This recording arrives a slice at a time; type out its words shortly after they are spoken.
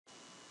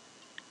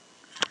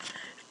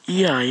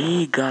E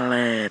aí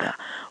galera,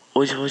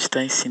 hoje eu vou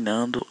estar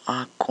ensinando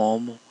a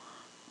como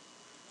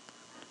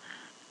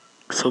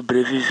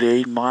sobreviver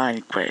em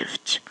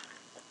Minecraft.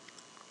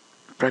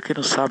 Pra quem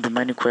não sabe,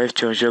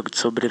 Minecraft é um jogo de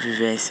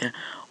sobrevivência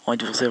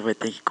onde você vai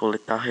ter que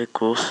coletar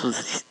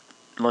recursos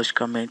e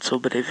logicamente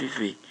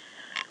sobreviver.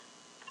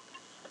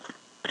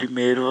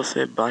 Primeiro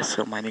você baixa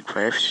seu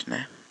Minecraft,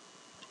 né?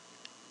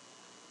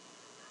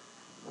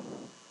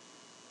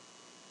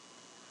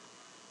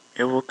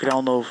 Eu vou criar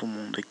um novo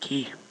mundo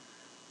aqui,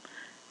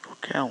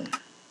 qualquer um.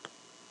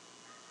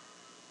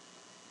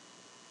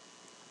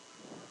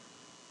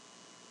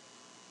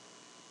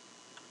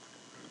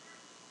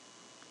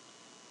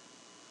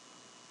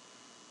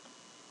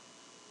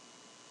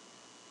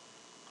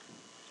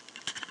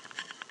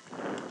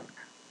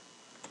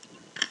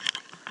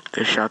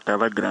 Deixar a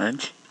tela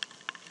grande.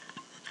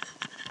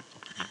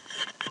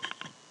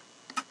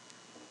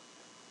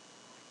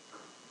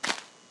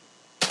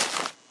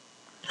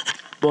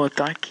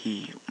 Botar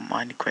aqui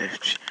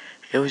Minecraft.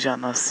 Eu já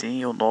nasci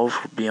em um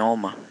novo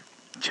bioma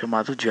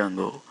chamado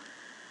Jungle.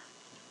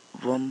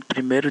 Vamos,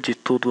 primeiro de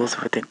tudo você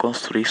vai ter que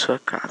construir sua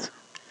casa.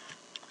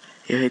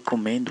 Eu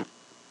recomendo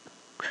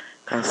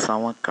caçar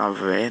uma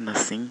caverna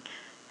assim,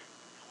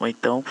 ou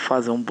então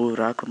fazer um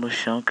buraco no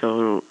chão, que é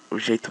o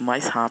jeito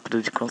mais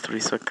rápido de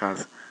construir sua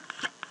casa.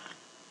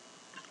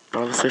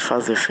 Para você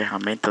fazer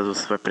ferramentas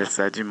você vai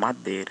precisar de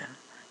madeira,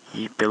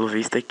 e pelo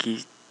visto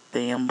aqui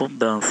tem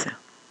abundância.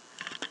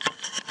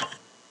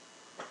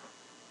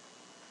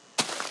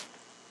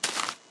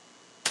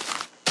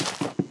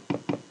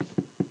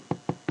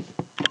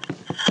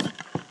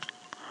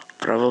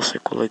 Para você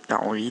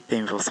coletar um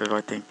item você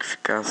vai ter que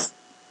ficar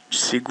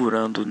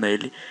segurando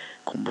nele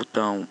com o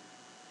botão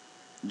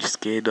de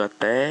esquerdo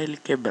até ele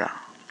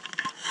quebrar.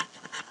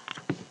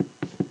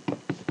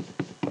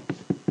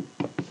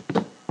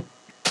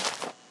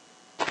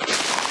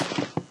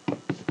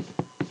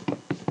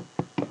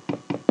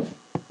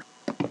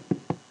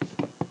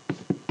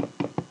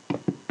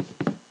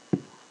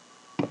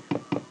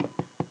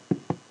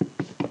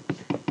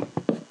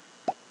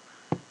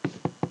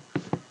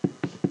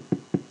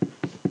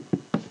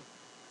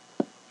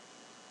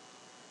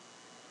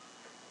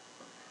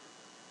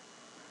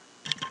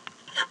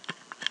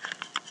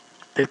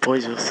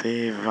 Depois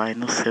você vai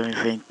no seu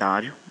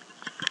inventário.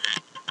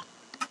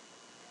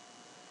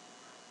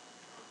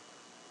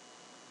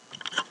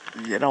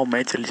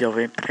 Geralmente ele já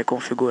vem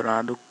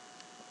pré-configurado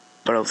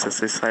para você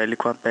acessar ele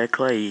com a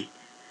tecla I.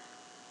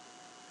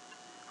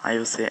 Aí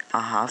você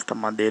arrasta a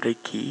madeira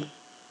aqui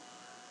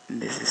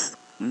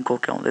em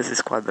qualquer um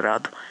desses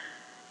quadrados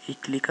e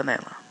clica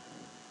nela.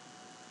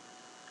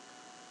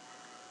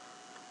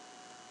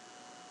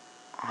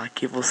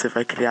 Aqui você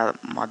vai criar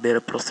madeira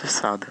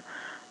processada.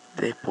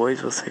 Depois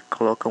você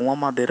coloca uma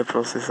madeira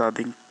processada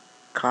em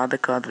cada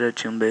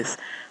quadradinho desse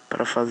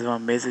para fazer uma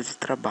mesa de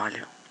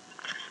trabalho.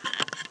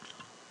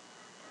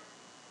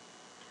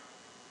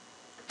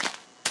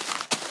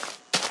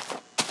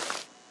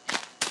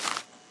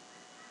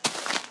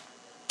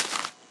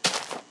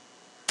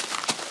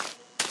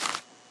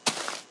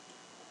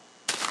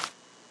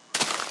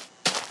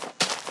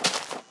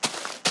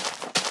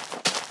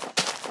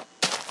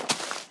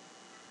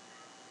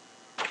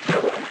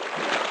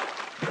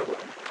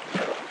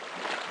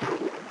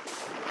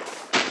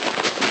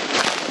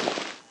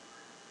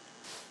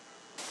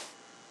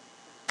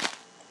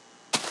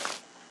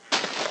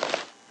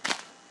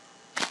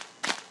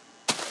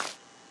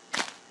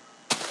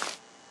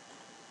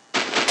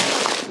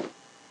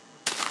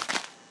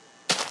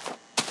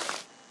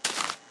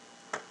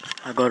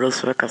 Agora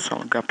você vai caçar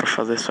um lugar para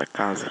fazer sua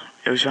casa.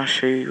 Eu já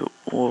achei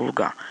o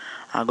lugar.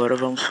 Agora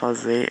vamos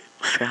fazer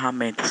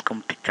ferramentas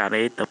como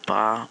picareta,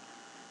 pá.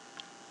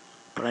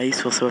 Para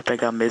isso você vai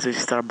pegar a mesa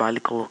de trabalho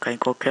e colocar em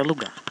qualquer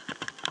lugar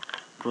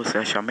que você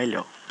achar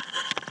melhor.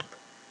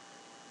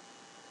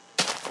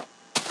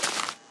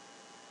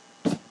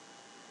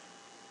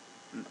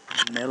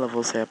 Nela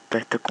você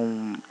aperta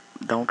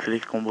dá um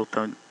clique com o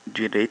botão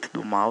direito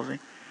do mouse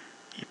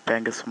e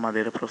pega sua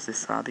madeira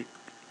processada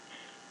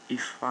e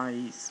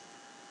faz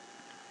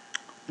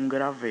um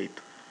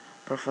graveto.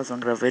 Para fazer um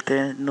graveto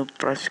é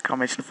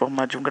praticamente no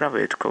formato de um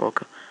graveto.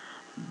 Coloca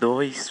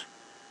dois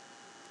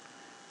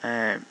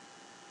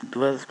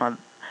duas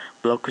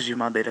blocos de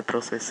madeira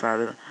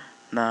processada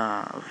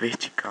na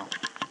vertical.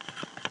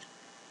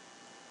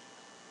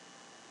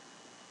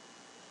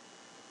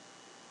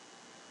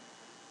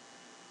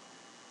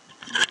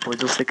 Depois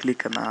você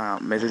clica na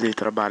mesa de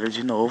trabalho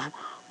de novo,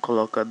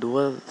 coloca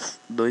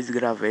dois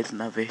gravetos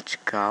na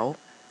vertical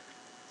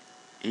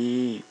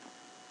e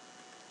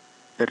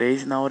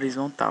 3 na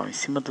horizontal. Em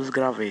cima dos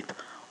gravetos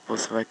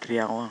você vai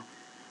criar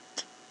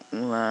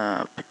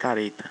uma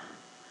picareta.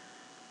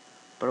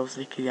 Para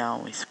você criar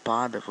uma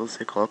espada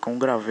você coloca um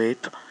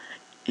graveto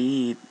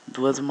e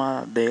duas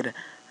madeiras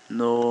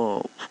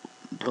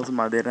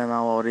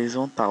na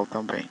horizontal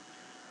também.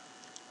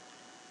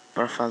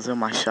 Para fazer o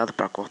machado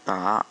para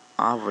cortar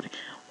a árvore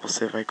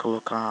você vai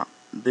colocar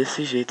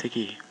desse jeito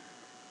aqui.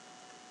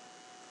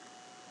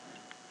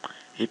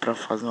 E para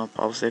fazer uma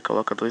pau você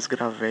coloca 2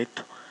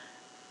 gravetos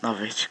na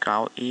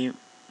vertical e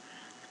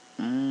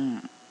um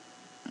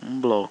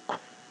bloco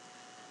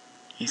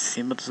em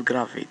cima dos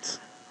gravetos.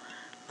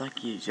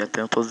 Aqui já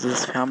tenho todas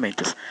as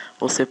ferramentas.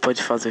 Você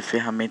pode fazer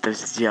ferramentas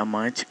de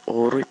diamante,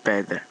 ouro e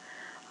pedra.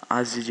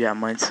 As de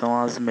diamante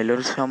são as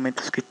melhores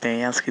ferramentas que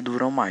tem, as que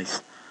duram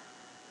mais.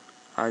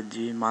 As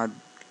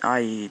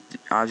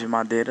de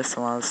madeira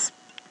são as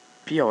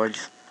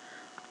piores.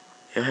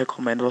 Eu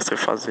recomendo você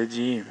fazer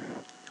de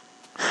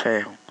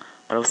ferro.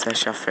 Para você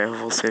achar ferro,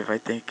 você vai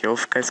ter que ou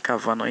ficar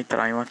escavando ou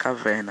entrar em uma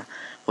caverna.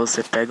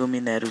 Você pega o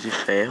minério de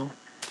ferro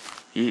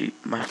e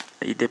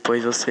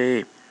depois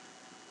você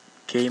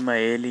queima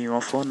ele em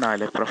uma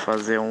fornalha para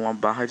fazer uma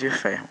barra de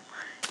ferro.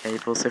 E aí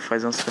você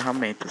faz umas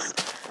ferramentas.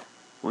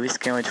 O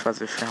esquema de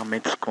fazer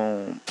ferramentas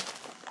com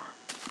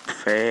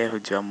ferro,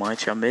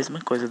 diamante é a mesma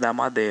coisa da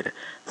madeira.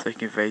 Só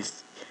que em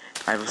vez...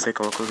 Aí você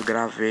coloca os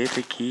gravetos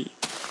aqui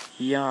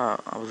e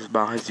as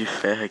barras de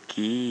ferro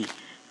aqui.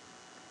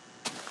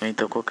 Ou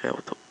então qualquer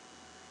outro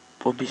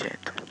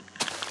objeto.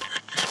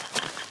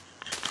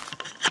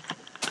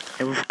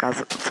 Eu vou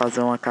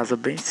fazer uma casa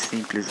bem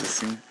simples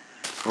assim.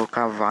 Vou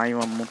cavar em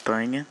uma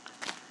montanha.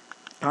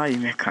 Tá aí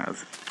minha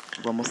casa.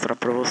 Vou mostrar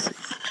pra vocês.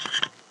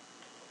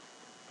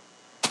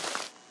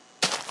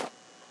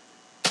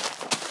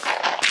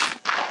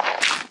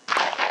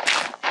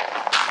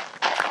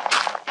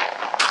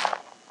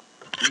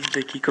 Isso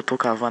daqui que eu tô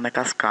cavando é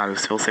cascalho.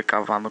 Se você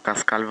cavar no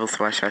cascalho, você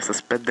vai achar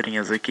essas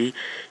pedrinhas aqui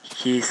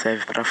que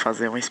serve pra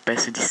fazer uma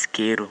espécie de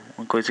isqueiro,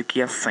 uma coisa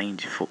que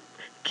acende,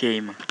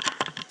 queima.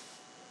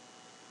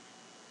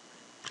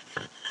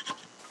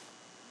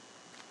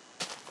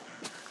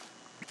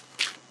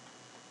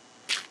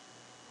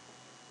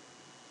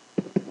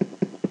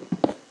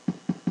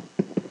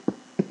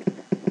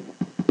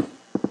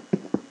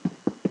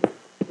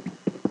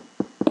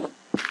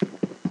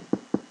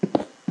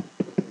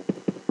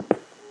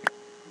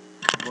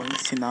 Vou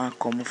ensinar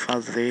como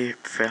fazer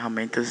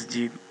ferramentas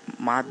de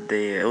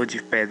madeira ou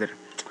de pedra.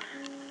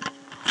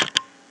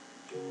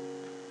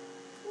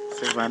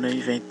 Você vai no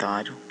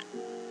inventário,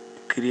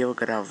 cria os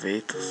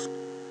gravetos.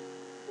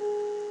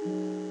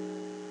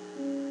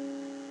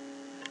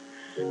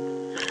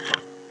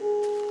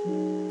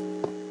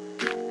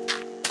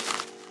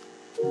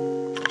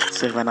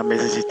 Você vai na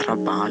mesa de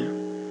trabalho,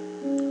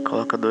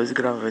 coloca 2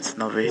 gravetos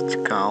na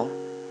vertical,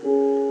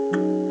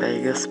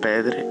 pega as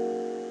pedras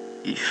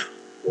e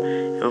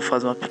eu vou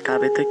fazer uma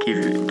picareta aqui,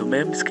 viu? Do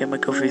mesmo esquema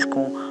que eu fiz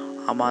com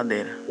a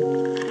madeira.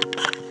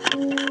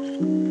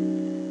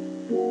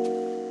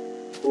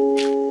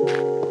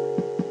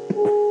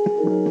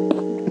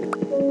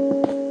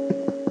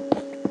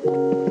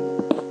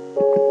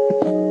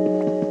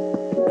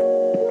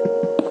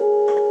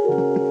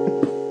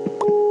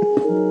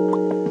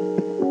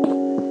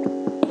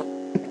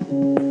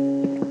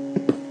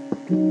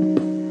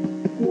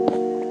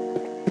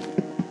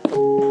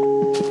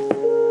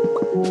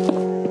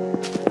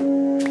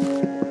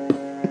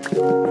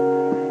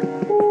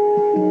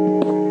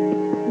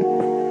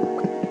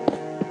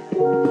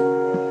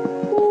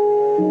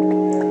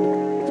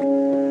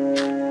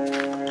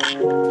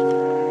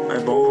 É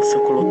bom você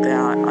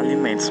colocar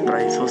alimentos.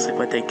 Para isso você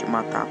vai ter que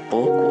matar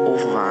porco ou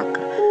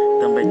vaca.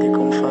 Também tem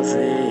como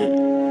fazer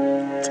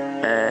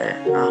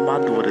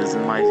armaduras,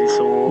 mas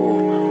isso eu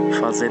vou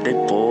fazer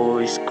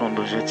depois,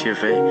 quando já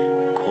tiver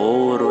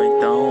couro ou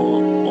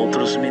então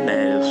outros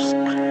minérios,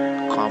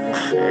 como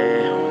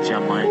ferro,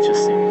 diamante,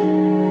 assim.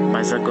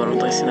 Mas agora eu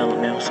tô ensinando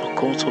mesmo só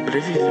como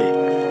sobreviver.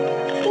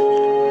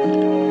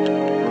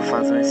 Vou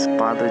fazer uma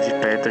espada de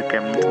pedra que é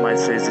muito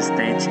mais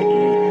resistente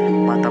e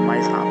mata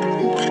mais rápido.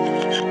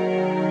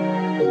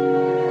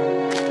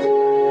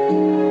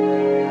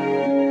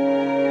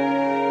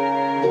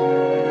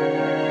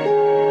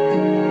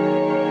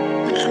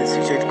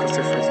 Desse jeito que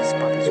você faz a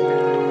espada de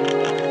pedra.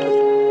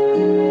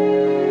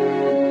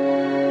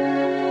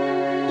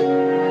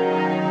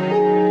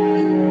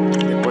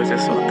 Depois é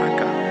só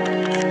atacar.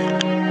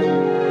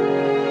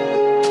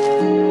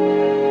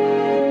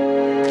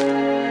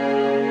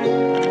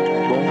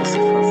 É bom você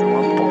fazer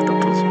uma porta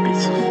para os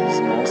bichos, os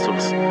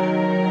monstros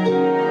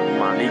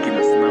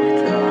malignos não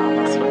entrar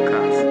na sua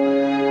casa.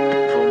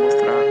 Vou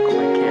mostrar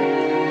como é que é.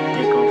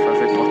 Tem como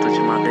fazer porta de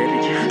madeira e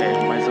de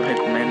ferro, mas eu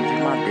recomendo de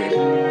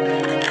madeira.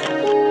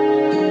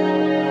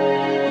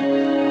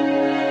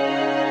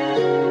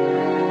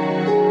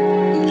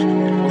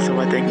 Você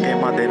vai ter que ter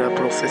madeira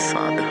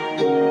processada.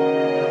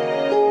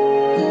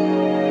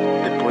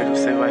 Depois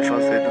você vai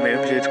fazer do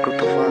mesmo jeito que eu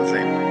tô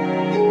fazendo.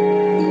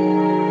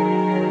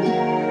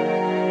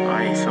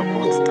 Aí sua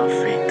porta está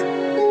feita.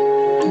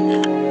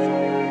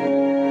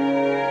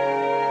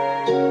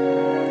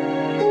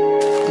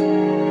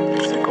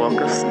 Você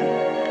coloca assim.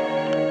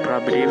 Para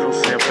abrir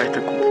você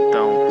aperta com o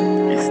botão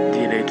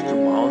direito do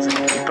mouse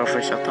e para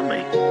fechar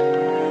também.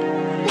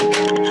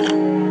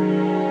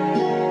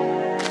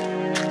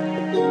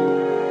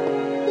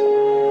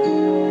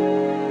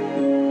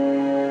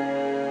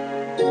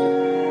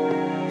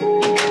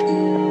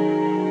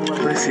 Não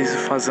preciso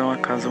fazer uma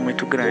casa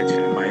muito grande,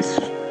 mas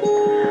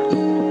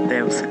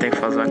você tem que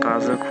fazer a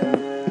casa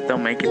com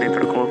também que dê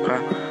pra colocar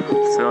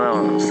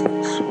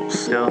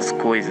suas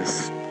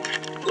coisas.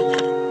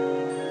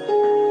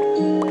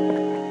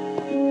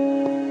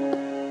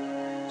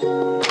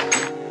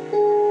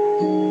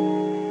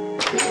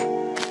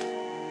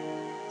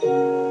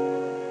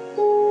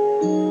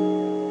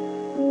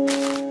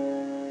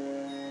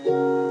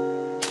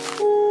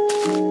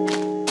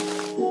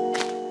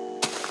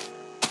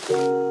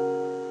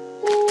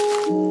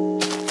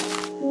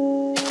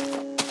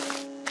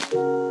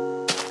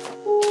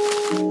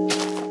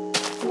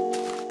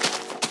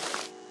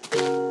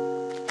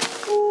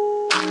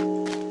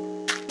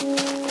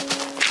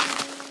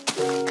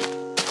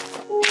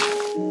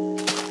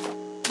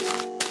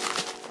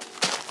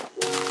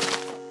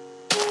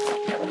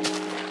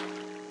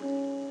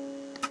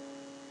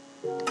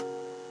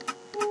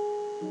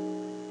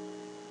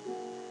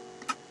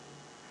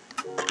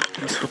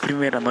 Na sua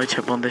primeira noite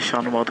é bom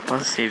deixar no modo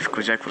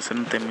pacífico, já que você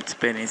não tem muita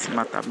experiência em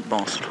matar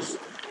monstros.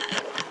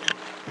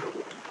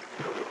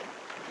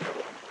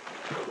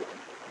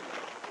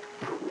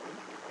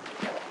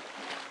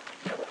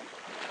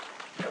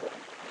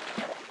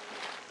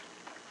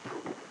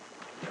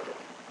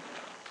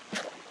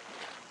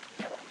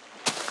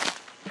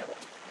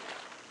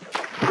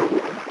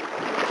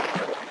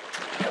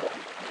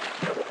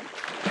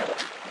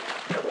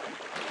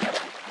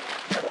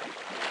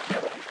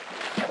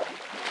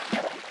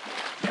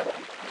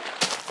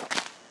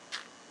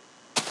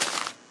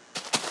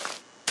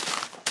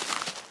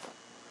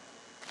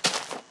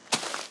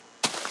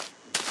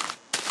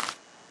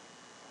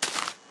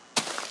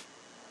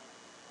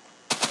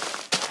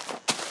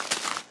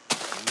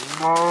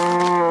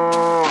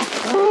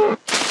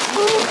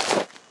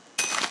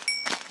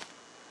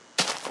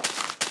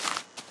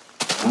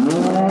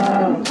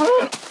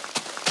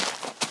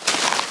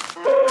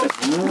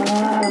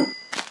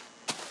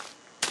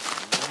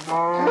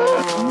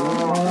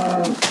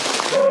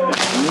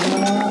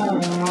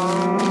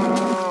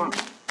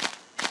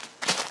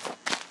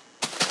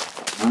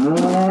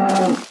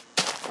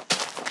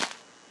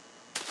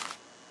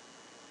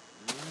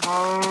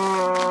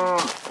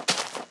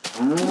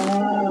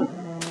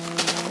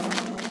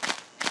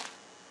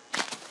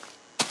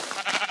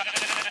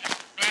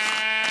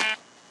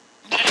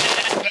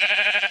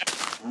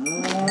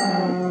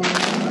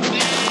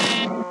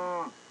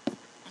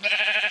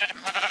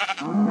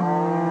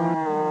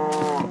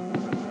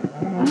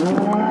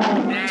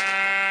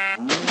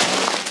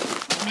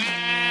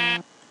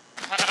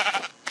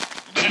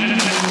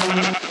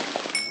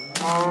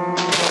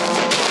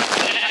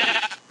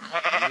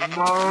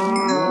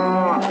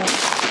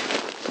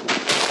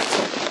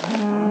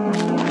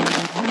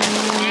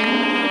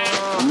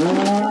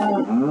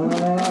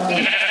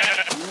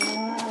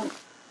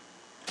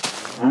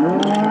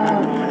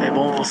 É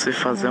bom você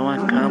fazer uma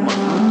cama,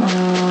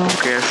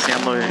 porque assim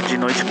de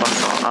noite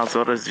as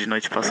horas de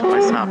noite passam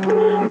mais rápido.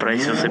 Para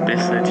isso você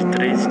precisa de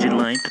 3 de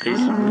lã e 3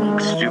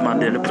 blocos de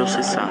madeira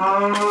processada.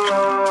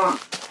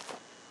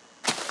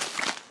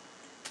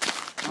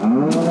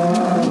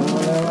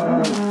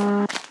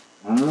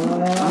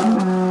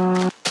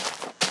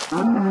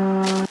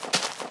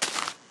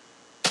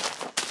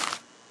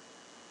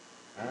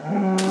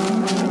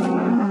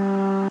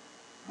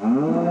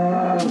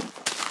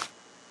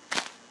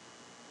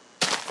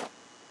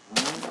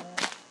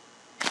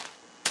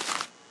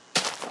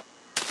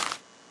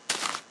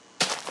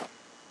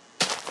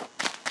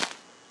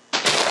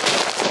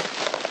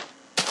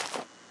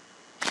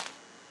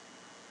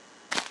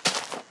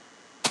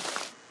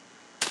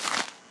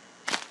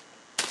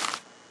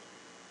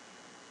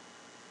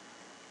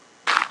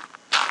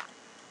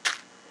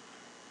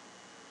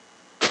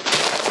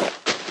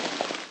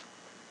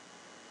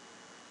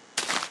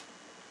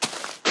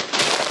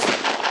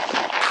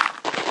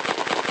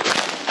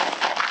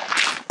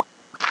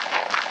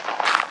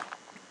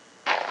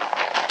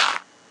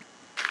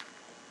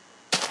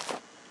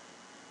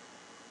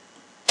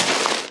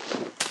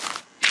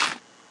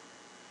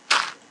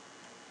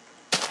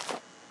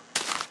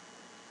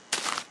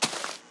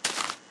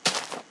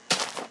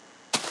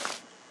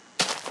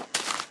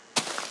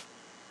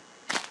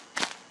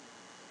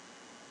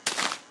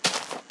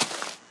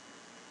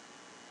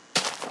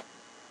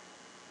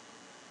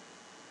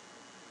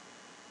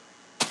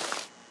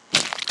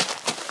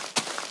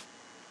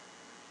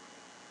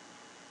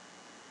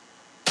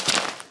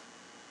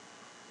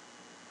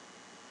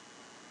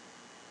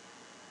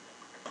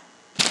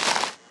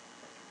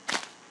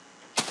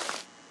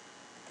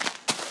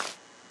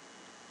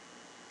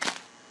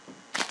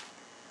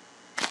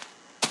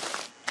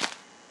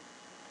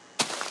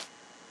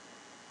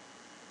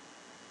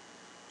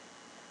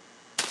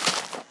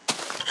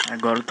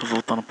 Agora eu tô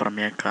voltando pra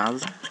minha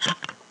casa.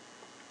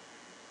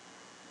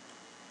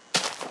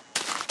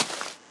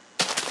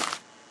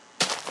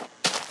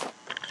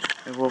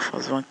 Eu vou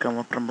fazer uma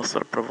cama pra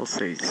mostrar pra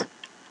vocês.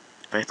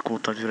 Aperto com o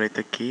botão direito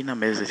aqui na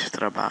mesa de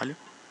trabalho.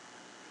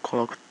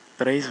 Coloco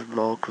 3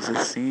 blocos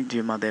assim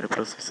de madeira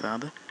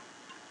processada.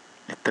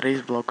 E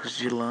 3 blocos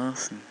de lã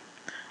assim.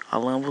 A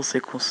lã você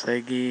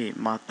consegue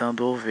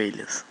matando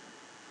ovelhas.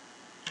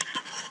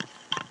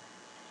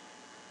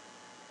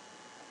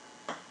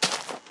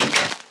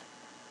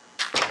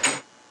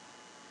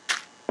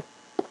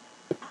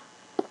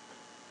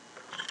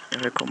 Eu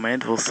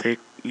recomendo você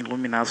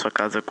iluminar a sua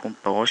casa com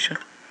tocha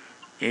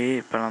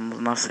e para não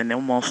nascer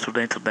nenhum monstro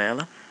dentro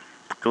dela,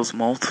 porque os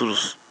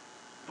monstros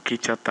que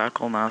te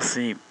atacam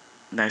nascem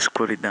na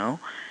escuridão,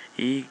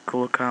 e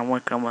colocar uma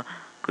cama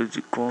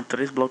com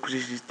 3 blocos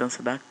de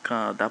distância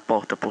da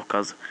porta, por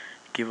causa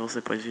que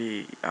você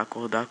pode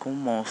acordar com um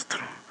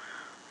monstro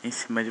em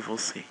cima de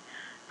você.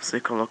 Você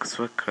coloca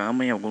sua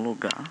cama em algum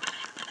lugar.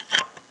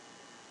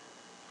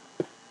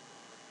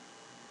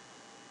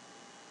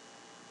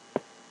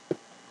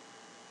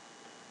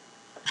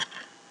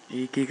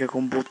 E clica com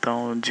o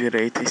botão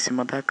direito em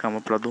cima da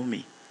cama para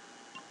dormir.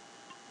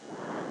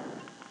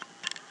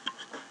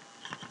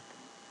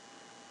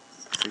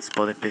 Vocês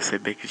podem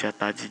perceber que já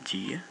está de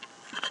dia.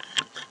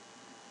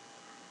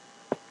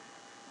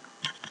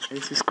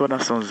 Esses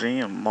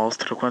coraçãozinhos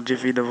mostram quanto de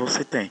vida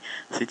você tem.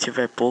 Se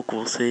tiver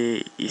pouco,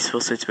 e se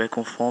você tiver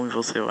com fome,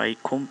 você vai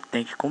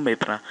tem que comer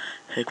para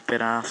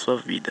recuperar a sua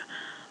vida.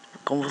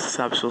 Como você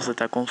sabe se você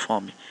está com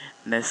fome?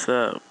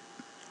 Nessas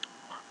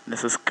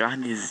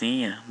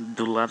carnezinhas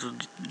do lado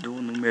do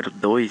número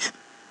 2,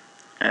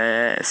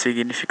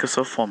 significa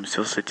sua fome. Se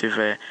você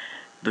tiver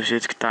do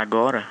jeito que tá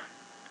agora,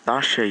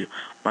 tá cheio.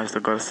 Mas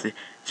agora, se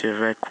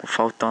tiver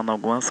faltando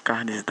algumas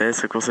carnes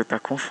dessa, que você tá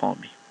com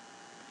fome.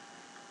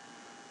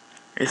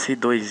 Esse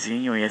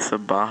doisinho e essa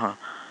barra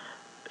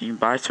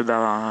embaixo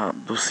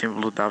do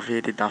símbolo da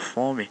vida e da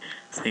fome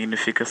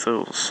significa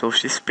seu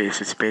XP,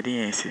 sua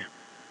experiência.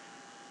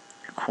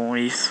 Com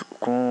isso,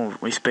 com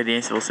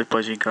experiência, você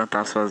pode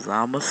encantar suas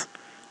armas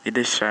e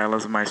deixar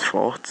elas mais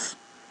fortes,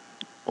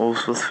 ou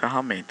suas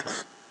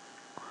ferramentas.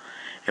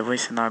 Eu vou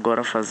ensinar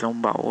agora a fazer um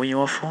baú e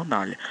uma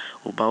fornalha.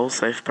 O baú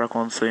serve para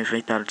quando seu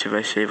inventário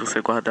estiver cheio, você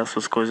guardar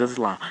suas coisas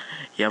lá.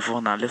 E a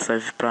fornalha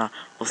serve para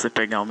você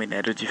pegar um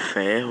minério de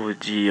ferro,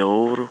 de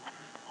ouro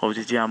ou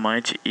de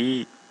diamante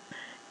e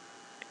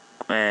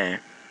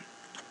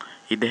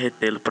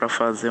derretê-lo para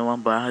fazer uma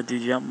barra de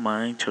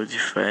diamante ou de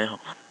ferro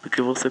do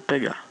que você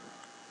pegar.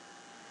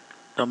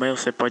 Também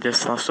você pode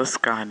assar suas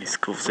carnes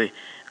que você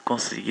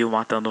conseguiu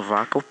matando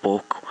vaca ou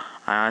porco.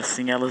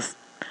 Assim elas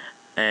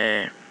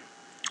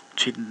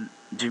te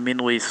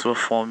diminuir sua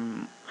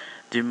fome,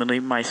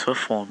 diminuir mais sua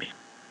fome.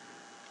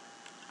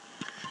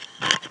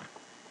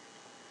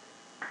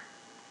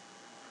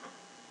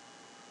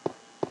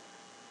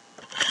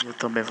 Eu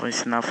também vou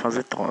ensinar a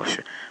fazer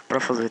tocha. Para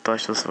fazer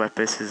tocha você vai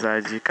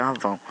precisar de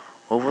carvão.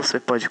 Ou você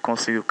pode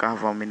conseguir o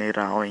carvão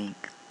mineral em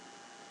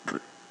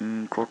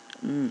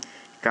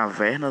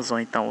cavernas, ou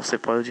então você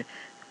pode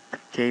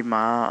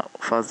queimar,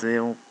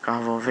 fazer um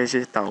carvão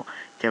vegetal,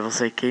 que é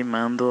você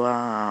queimando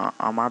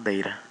a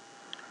madeira.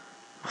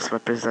 Você vai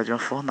precisar de uma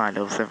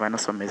fornalha. Você vai na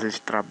sua mesa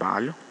de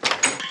trabalho.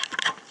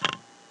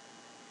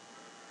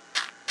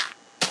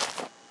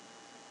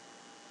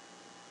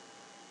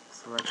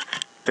 Você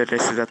vai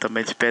precisar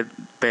também de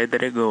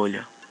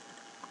pedregulho.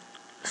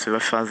 Você vai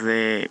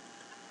fazer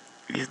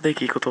isso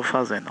daqui que eu tô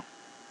fazendo.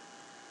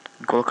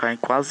 Colocar em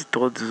quase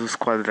todos os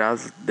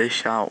quadrados,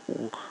 deixar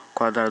o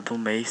quadrado do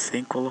meio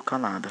sem colocar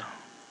nada.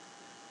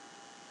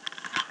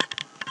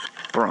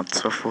 Pronto,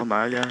 sua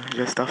fornalha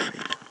já está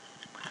feita.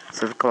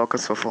 Você coloca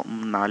sua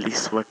fornalha em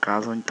sua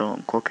casa ou então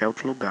em qualquer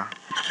outro lugar.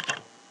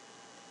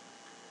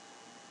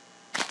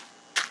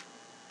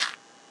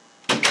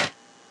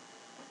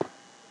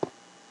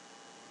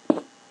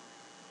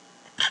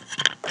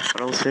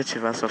 Para você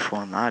ativar sua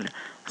fornalha,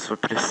 você vai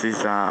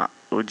precisar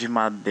ou de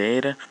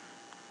madeira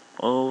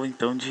ou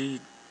então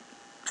de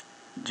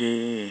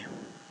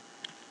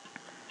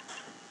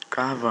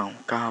carvão.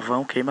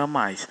 Carvão queima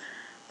mais.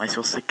 Mas se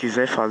você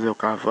quiser fazer o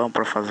carvão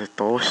para fazer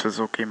tochas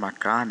ou queimar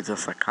carnes,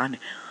 essa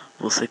carne,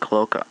 você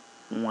coloca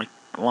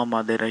uma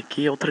madeira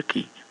aqui e outra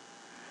aqui.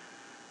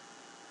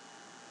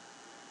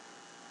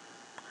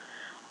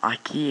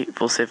 Aqui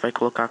você vai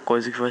colocar a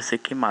coisa que vai ser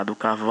queimada, o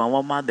carvão ou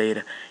a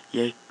madeira.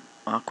 E aí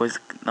uma coisa,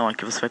 não,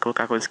 aqui você vai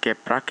colocar a coisa que é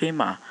para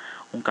queimar,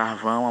 um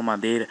carvão, uma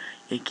madeira.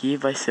 E aqui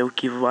vai ser o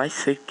que vai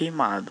ser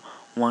queimado,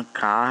 uma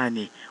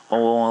carne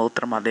ou uma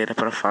outra madeira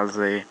para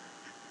fazer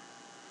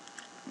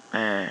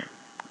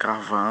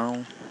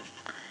carvão.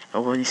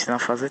 Eu vou ensinar a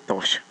fazer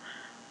tocha.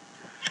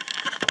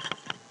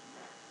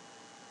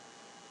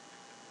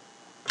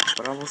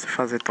 Para você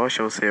fazer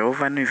tocha, você ou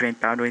vai no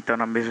inventário ou então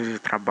na mesa de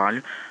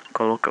trabalho,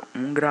 coloca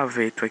um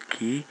graveto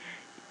aqui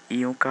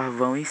e um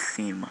carvão em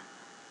cima.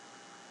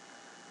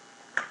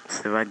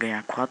 Você vai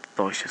ganhar 4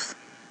 tochas.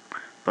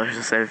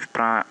 Tocha serve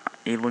para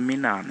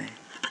iluminar, né?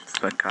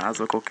 Sua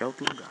casa ou qualquer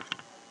outro lugar.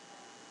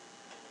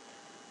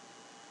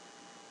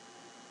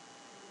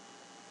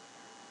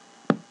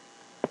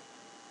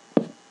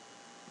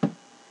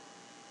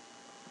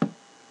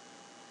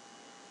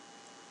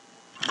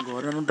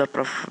 Agora não dá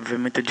pra ver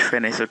muita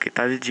diferença aqui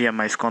tá de dia,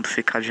 mas quando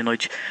ficar de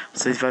noite,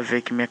 vocês vão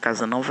ver que minha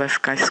casa não vai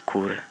ficar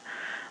escura.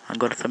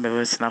 Agora também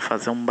vou ensinar a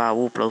fazer um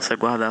baú para você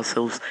guardar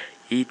seus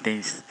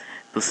itens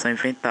do seu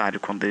inventário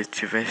quando ele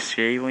estiver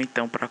cheio, ou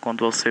então para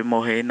quando você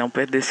morrer não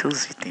perder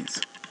seus itens.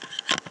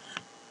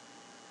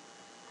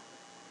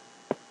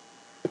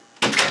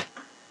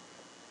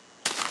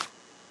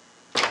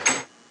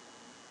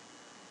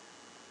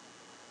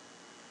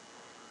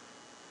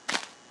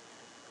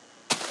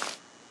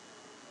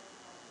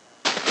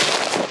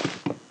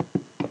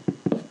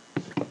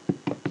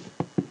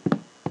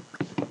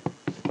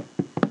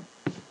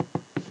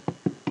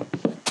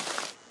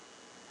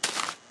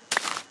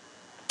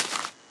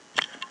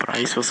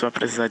 Minecraft você vai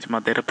precisar de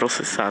madeira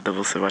processada.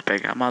 Você vai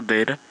pegar a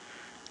madeira,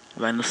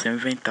 vai no seu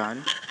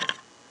inventário,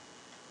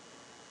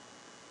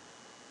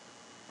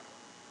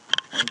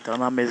 então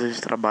na mesa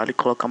de trabalho, e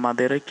coloca a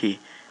madeira aqui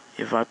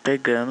e vai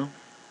pegando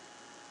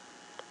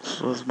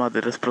suas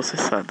madeiras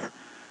processadas.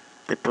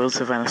 Depois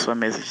você vai na sua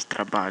mesa de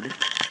trabalho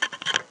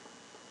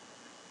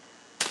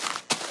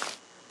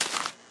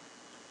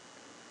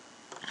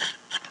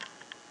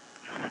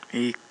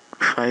e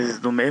faz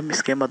do mesmo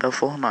esquema da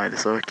fornalha,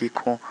 só que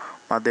com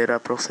madeira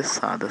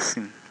processada,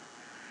 assim.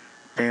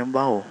 Tem um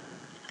baú.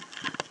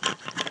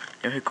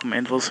 Eu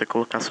recomendo você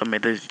colocar sua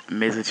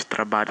mesa de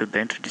trabalho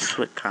dentro de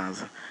sua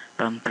casa,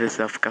 para não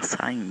precisar ficar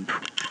saindo.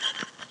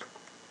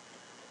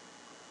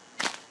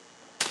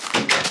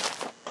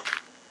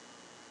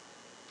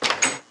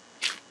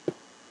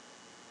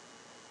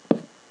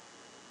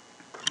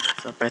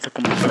 Você aperta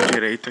com o botão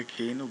direito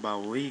aqui no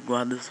baú e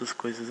guarda suas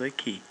coisas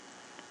aqui.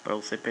 Para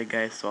você pegar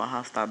é só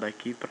arrastar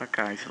daqui para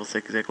cá. E se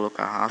você quiser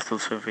colocar, arrasta o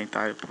seu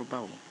inventário pro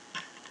baú.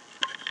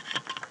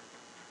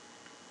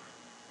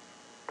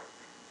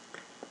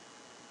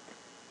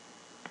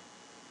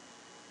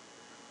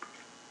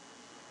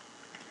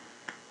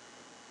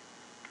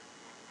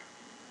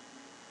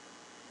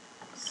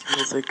 Se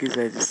você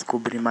quiser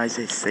descobrir mais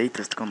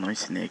receitas que eu não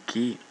ensinei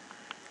aqui,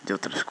 de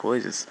outras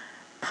coisas,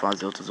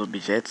 fazer outros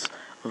objetos,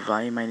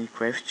 vai em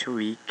Minecraft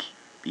Wiki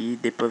e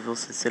depois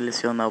você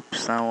seleciona a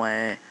opção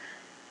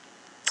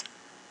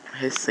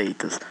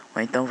receitas,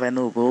 ou então vai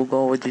no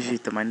Google ou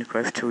digita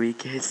Minecraft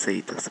Wiki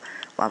receitas.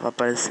 Lá vai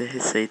aparecer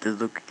receitas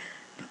do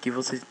que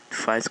você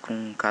faz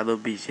com cada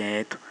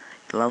objeto.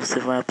 Lá você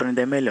vai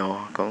aprender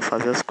melhor como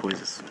fazer as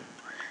coisas.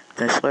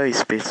 Então é só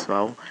isso,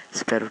 pessoal.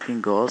 Espero que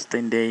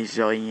gostem. Dê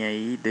joinha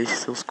aí, deixe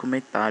seus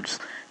comentários,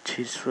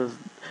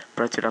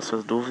 para tirar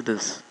suas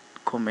dúvidas.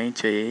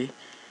 Comente aí.